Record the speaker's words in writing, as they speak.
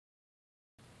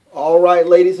Alright,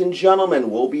 ladies and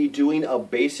gentlemen, we'll be doing a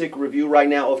basic review right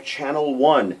now of Channel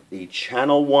 1. The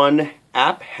Channel 1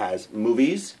 app has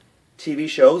movies, TV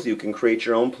shows. You can create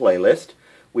your own playlist.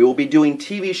 We will be doing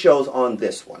TV shows on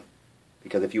this one,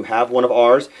 because if you have one of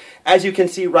ours, as you can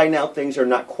see right now, things are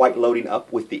not quite loading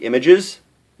up with the images,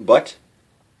 but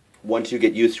once you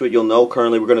get used to it, you'll know.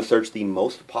 Currently, we're going to search the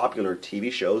most popular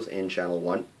TV shows in Channel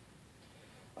 1.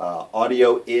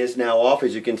 Audio is now off.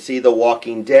 As you can see, The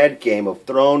Walking Dead, Game of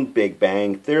Thrones, Big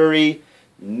Bang Theory,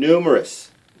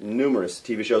 numerous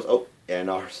TV shows. Oh, and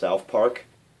our South Park.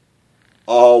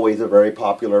 Always a very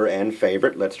popular and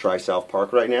favorite. Let's try South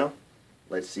Park right now.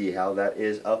 Let's see how that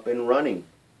is up and running.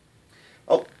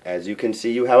 Oh, as you can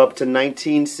see, you have up to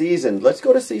 19 seasons. Let's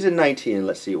go to season 19 and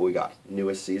let's see what we got.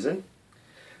 Newest season.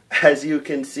 As you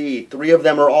can see, 3 of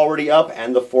them are already up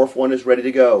and the 4th one is ready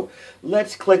to go.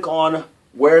 Let's click on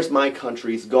Where's My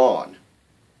Country's Gone.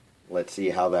 Let's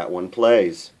see how that one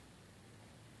plays.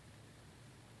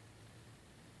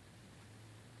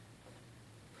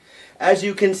 As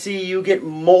you can see, you get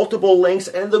multiple links,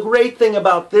 and the great thing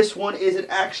about this one is it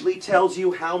actually tells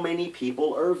you how many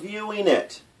people are viewing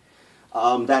it.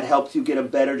 That helps you get a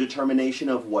better determination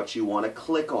of what you want to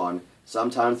click on.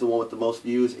 Sometimes the one with the most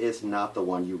views is not the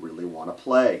one you really want to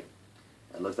play.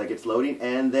 It looks like it's loading,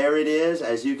 and there it is.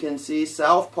 As you can see,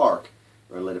 South Park.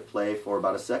 We're going to let it play for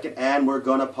about a second, and we're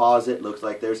going to pause it. Looks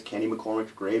like there's Kenny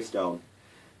McCormick's gravestone.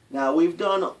 Now, we've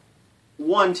done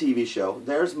one TV show.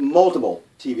 There's multiple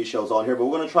TV shows on here, but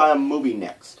we're going to try a movie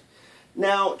next.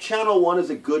 Now, Channel 1 is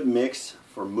a good mix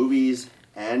for movies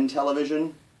and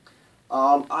television.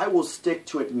 I will stick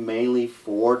to it mainly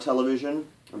for television,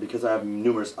 because I have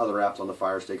numerous other apps on the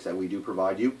Fire Sticks that we do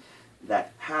provide you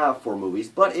that have for movies,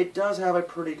 but it does have a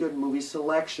pretty good movie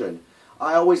selection.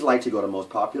 I always like to go to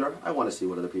most popular. I want to see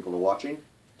what other people are watching,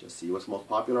 just see what's most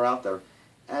popular out there,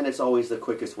 and it's always the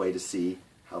quickest way to see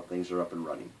how things are up and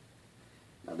running.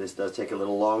 Now this does take a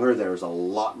little longer. There's a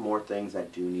lot more things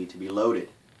that do need to be loaded.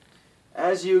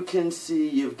 As you can see,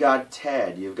 you've got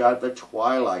Ted, you've got the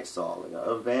Twilight Saga,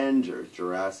 Avengers,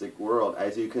 Jurassic World.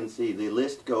 As you can see, the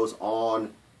list goes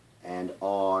on and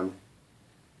on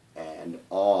and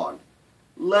on.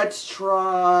 Let's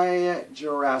try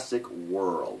Jurassic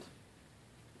World.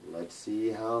 Let's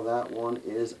see how that one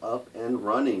is up and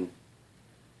running.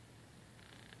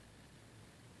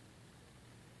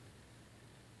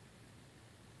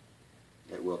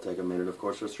 It will take a minute, of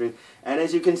course, for stream. And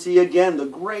as you can see, again, the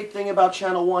great thing about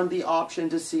Channel 1, the option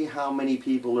to see how many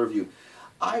people are viewed.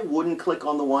 I wouldn't click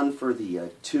on the one for the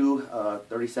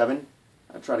 237.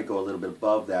 I'd try to go a little bit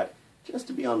above that, just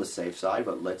to be on the safe side,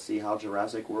 but let's see how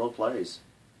Jurassic World plays.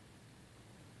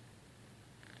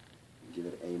 Give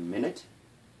it a minute.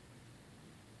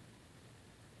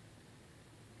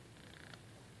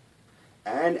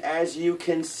 And as you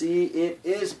can see, it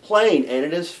is playing, and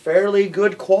it is fairly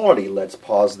good quality. Let's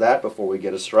pause that before we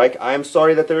get a strike. I am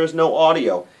sorry that there is no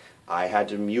audio. I had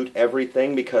to mute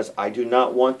everything because I do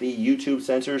not want the YouTube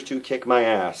censors to kick my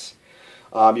ass.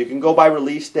 You can go by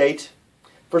release date.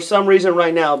 For some reason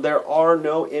right now, there are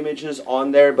no images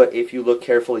on there, but if you look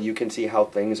carefully, you can see how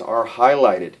things are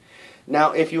highlighted.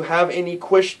 Now, if you have any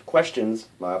questions,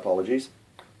 my apologies,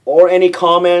 or any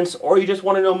comments, or you just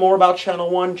want to know more about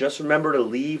Channel 1, just remember to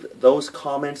leave those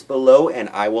comments below, and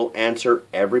I will answer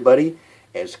everybody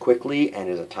as quickly and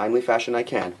in a timely fashion I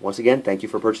can. Once again, thank you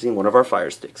for purchasing one of our Fire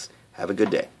Sticks. Have a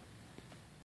good day.